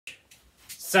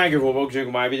Thank you for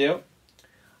watching my video.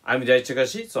 I'm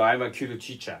Daichi, so I'm a Kyudo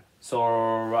teacher. So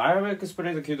I will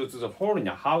explain the Kyudo to the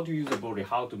foreigner how to use the body,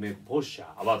 how to make posture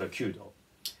about the Kyudo.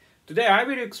 Today I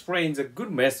will explain the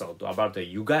good method about the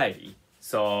Yugaeri.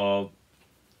 So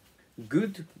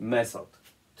good method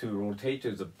to rotate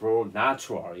the ball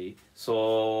naturally.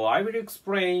 So I will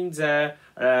explain the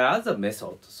other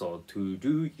method so to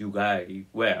do Yugaeri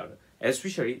well,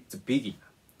 especially the beginner.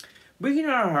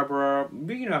 Beginner have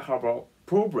a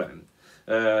problem.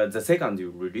 The second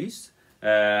release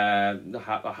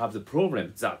have the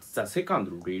problem that the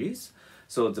second release.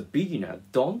 So the beginner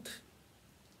don't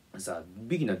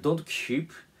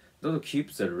keep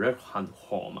the left hand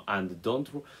home and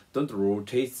don't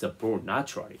rotate the ball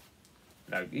naturally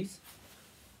like this.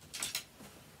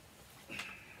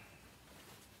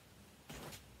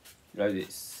 Like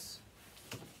this.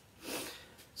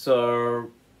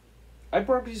 So I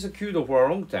practice Kyudo for a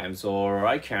long time, so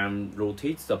I can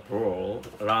rotate the ball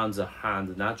around the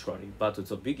hand naturally, but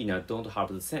the beginner don't have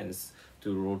the sense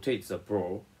to rotate the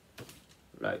ball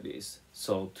like this.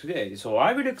 So today,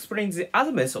 I will explain the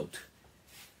other method,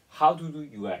 how to do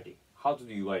Yugaeri, how to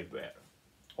do Yugaeri well.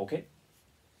 Okay?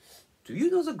 Do you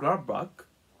know the grab back?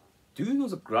 Do you know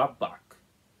the grab back?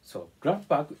 So grab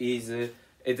back is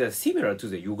similar to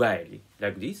the Yugaeri,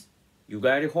 like this.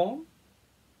 Yugaeri home.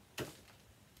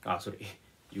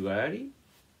 Yugaeri,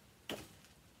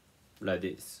 like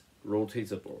this, rotate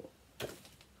the ball,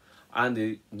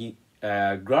 and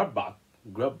grab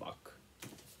back.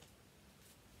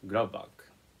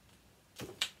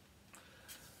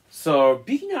 So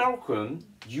beginner often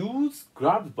use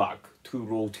grab back to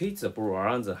rotate the ball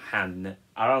around the hand.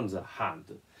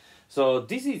 So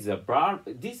this is a broad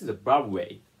way. This is a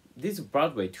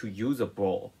broad way to use the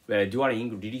ball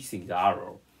during releasing the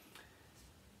arrow.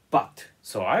 But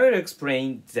so I will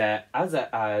explain the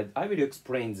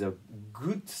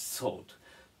good thought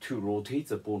to rotate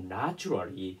the ball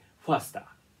naturally faster.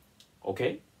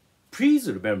 Okay? Please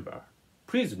remember.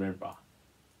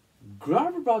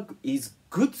 Grab back is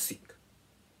good thing.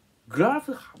 Grab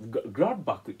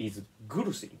back is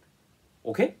good thing.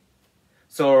 Okay?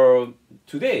 So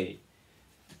today,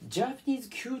 Japanese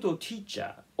Kyudo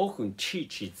teacher often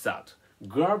teaches that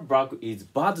grab back is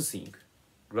bad thing.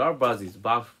 Grab back is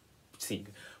bad thing,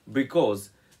 because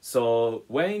so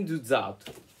when you do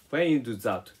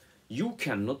that, you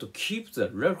cannot keep the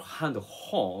left hand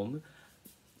home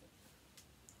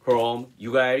from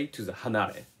Yugaeri to the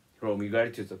hanare, from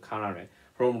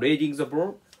raising the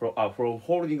ball, from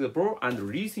holding the ball and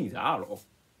releasing the arrow.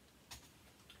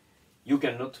 You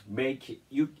cannot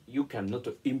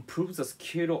improve the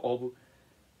skill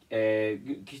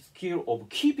of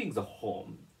keeping the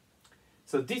home.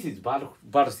 So this is bad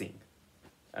thing.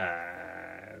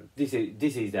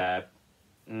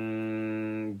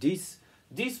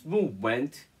 This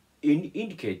movement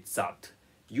indicates that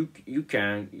you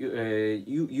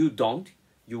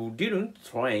didn't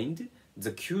train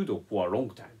the Kyudo for a long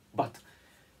time. But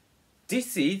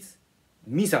this is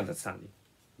misunderstanding.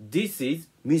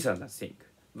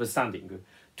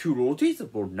 To rotate the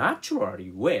ball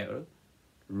naturally well,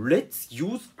 let's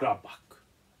use grab back.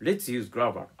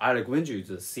 I recommend you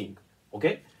to think.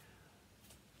 Okay?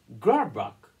 Grab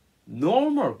back,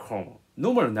 normal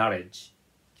knowledge,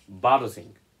 bad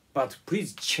thing. But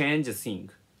please change the thing.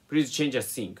 Please change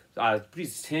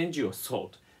your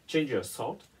thought.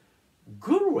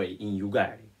 Good way in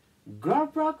Yugaeri.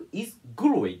 Grab back is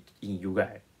good way in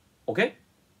Yugaeri. Okay?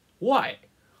 Why?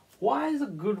 Why is the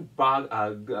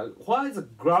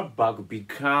grab back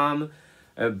become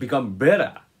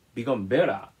better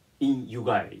in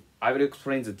Yugaeri? I will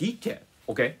explain the detail.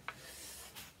 Okay?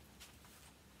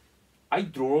 I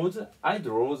draw the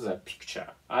picture.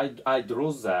 I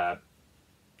draw the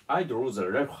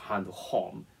left hand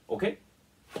home. Okay?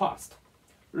 First,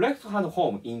 left hand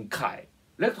home in Kai.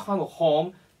 Left hand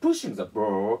home pushing the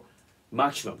ball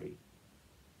maximally.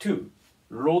 2.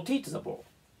 Rotate the ball.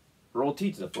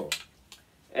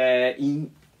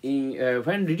 When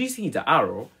releasing the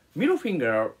arrow, middle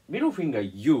finger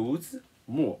use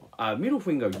more. Middle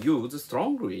finger use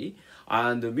strongly,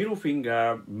 and middle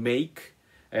finger make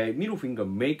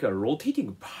a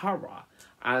rotating power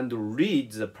and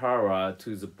lead the power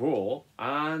to the ball,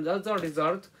 and as a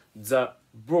result, the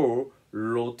ball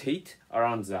rotate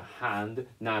around the hand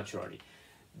naturally.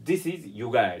 This is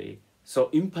Yugaeri. So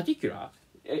in particular,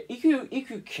 if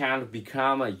you can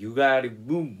become a Yugaeri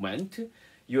movement,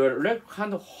 your left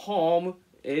hand home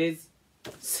is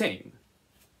same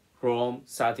from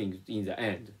starting in the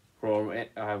end,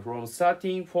 from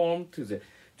starting form to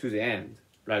the end,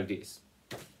 like this.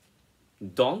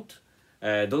 Don't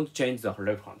change the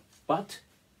left hand, but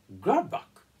grab back.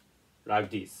 like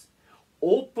this.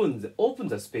 Open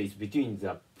the space between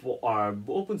the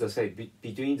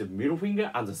between the middle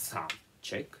finger and the thumb.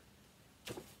 Check.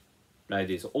 Like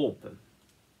this. Open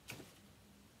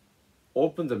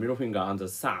the middle finger and the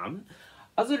thumb.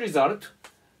 As a result,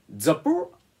 the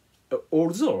ball,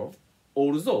 although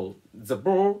the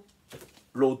ball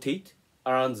rotate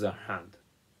around the hand,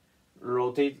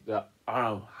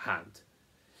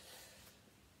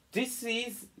 This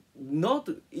is not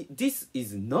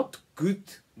good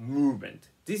movement.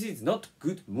 This is not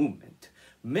good movement.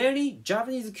 Many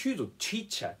Japanese Kyudo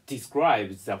teacher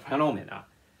describes the phenomena.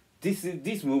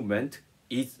 This movement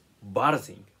is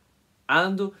balancing,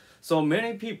 and so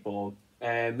many people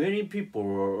have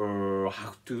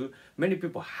to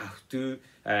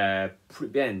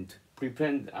prevent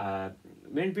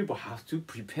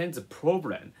the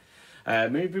problem.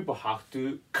 Many people have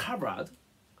to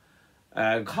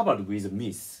covered with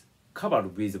myth,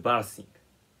 covered with bad thing,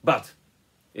 but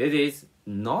it is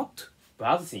not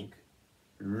bad thing,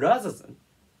 rather than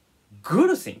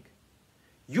good thing.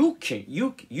 You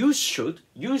should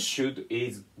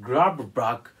is grab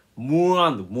back more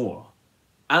and more,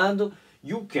 and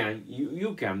you can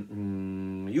use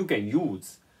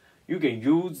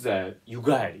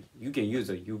Yugaeri. You can use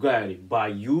Yugaeri by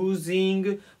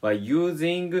using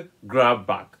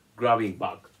grabbing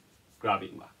back.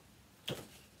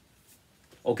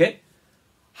 Okay,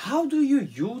 how do you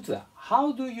use the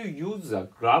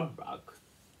grab back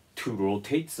to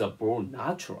rotate the ball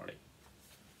naturally?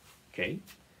 Okay,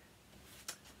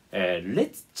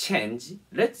 let's change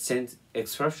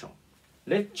expression.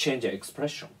 Let's change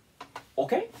expression.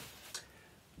 Okay,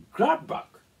 grab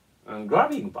back and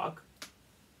grabbing back.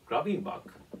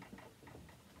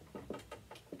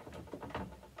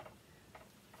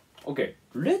 Okay,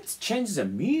 let's change the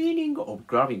meaning of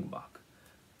grabbing back.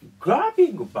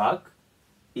 Grabbing back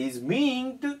is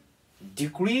mean to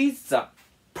decrease the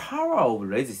power of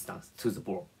resistance to the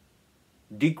ball.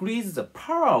 Decrease the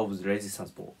power of the resistance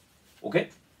ball. Okay?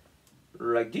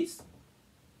 Like this.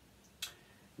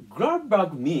 Grab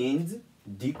back means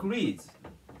decrease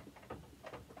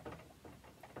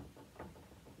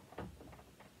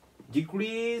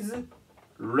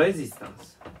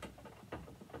resistance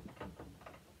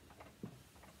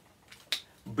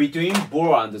between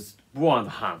ball and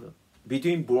hand.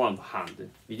 Between ball and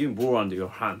your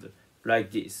hand,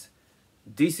 like this.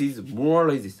 This is more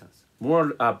resistance,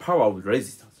 more power of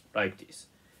resistance, like this.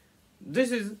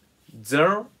 This is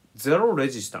zero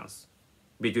resistance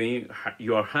between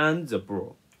your hand and the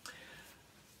ball.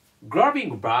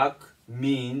 Grabbing back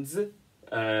means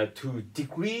to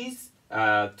decrease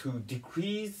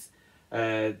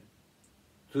and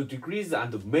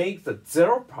make the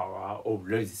zero power of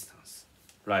resistance,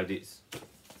 like this.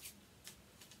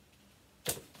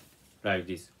 Like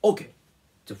this. Okay.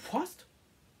 The first,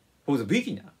 for the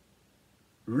beginner,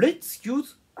 let's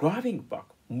use grabbing back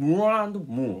more and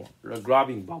more.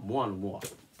 Grabbing back more and more.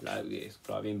 Like this.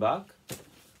 Grabbing back.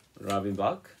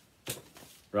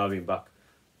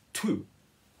 2.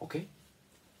 Okay.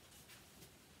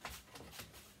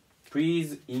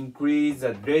 Please increase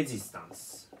the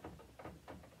resistance.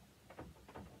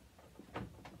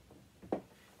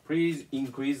 Please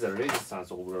increase the resistance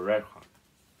of the right hand.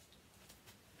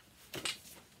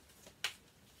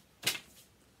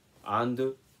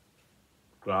 And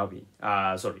grabbing.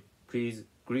 Please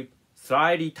grip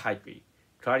slightly tightly,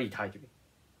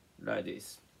 like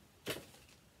this.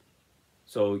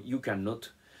 So you cannot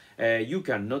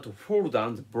fall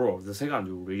down the ball. The second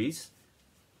you release,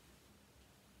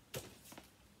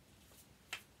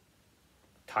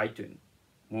 tighten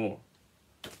more.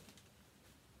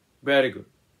 Very good.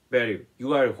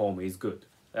 Yugaeri home is good.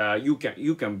 You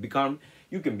can become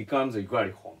the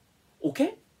Yugaeri home.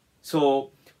 Okay,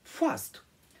 so. First,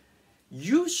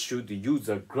 you should use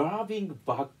a grabbing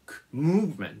back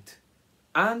movement,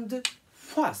 and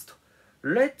first,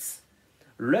 let's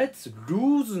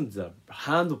loosen the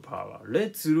hand power.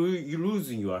 Let's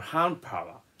loosen your hand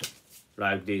power,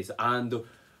 like this, and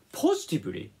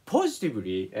positively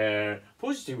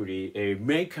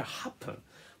make it happen.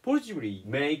 Positively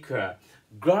make a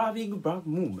grabbing back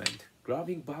movement,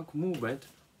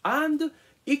 and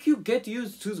if you get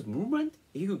used to the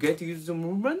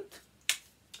movement,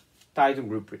 tighten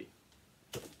grip.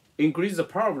 Increase the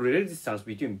power of resistance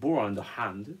between ball and the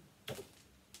hand.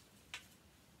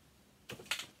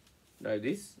 Like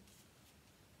this.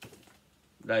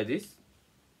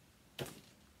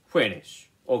 Finish.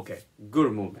 Okay,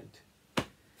 good movement.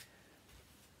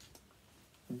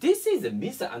 This is a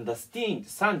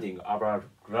misunderstanding about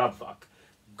grab back.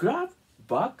 Grab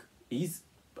back is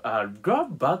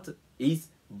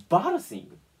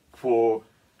balancing for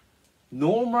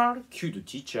normal cute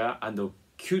teacher and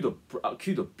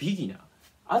cute beginner.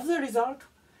 As a result,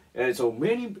 so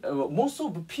most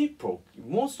of people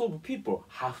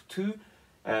have to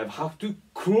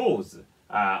close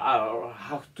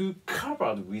have to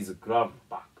cover with grab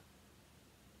back.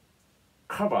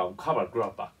 Cover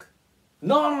grab back.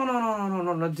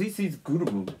 No. This is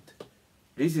good movement.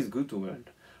 This is good movement.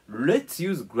 Let's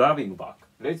use grabbing back.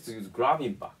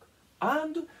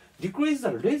 And decrease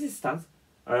the resistance,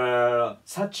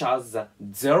 such as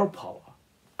zero power,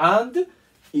 and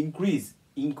increase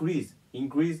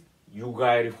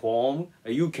Yugaeri form.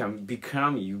 You can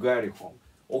become Yugaeri form.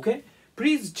 Okay,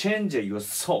 please change your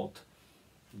thought.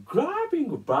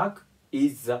 Grabbing back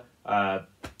is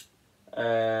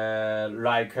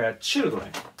like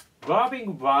children.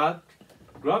 Grabbing back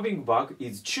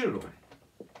is children.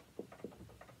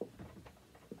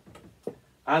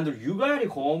 And Yugaeri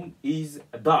home is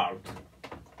adult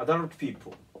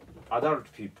people.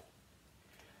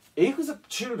 If the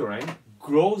children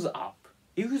grows up,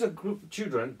 you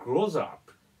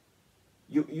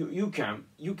can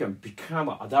become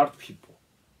adult people.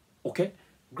 Okay,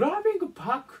 grabbing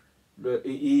back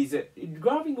is the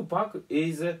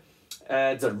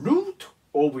root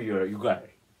of your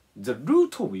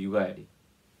Yugaeri.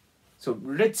 So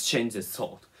let's change the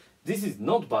thought. This is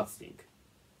not bad thing.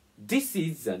 This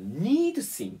is a need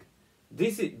thing.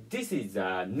 This is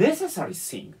a necessary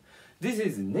thing. This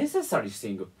is necessary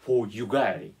thing for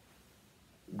Yugaeri.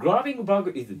 Grabbing back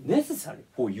is necessary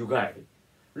for Yugaeri.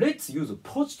 Let's use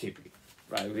positively,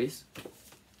 like this.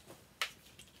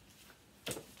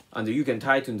 And you can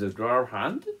tighten the grab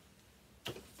hand,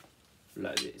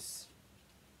 like this.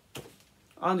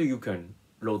 And you can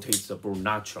rotate the ball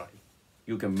naturally.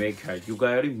 You can make a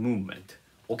Yugaeri movement.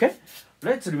 Okay?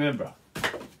 Let's remember.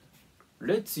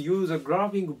 Let's use a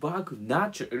grabbing back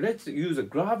naturally. Let's use a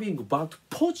grabbing back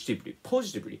positively,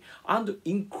 and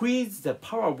increase the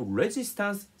power of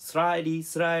resistance slightly.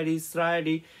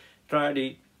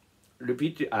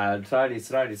 Repeat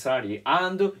slightly,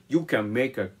 and you can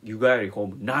make a Yugaeri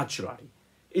home naturally.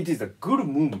 It is a good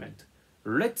movement.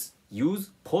 Let's use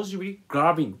positively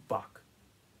grabbing back.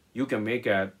 You can make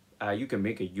a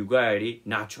Yugaeri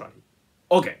naturally.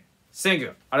 Okay, thank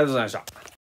you. ありがとうございました。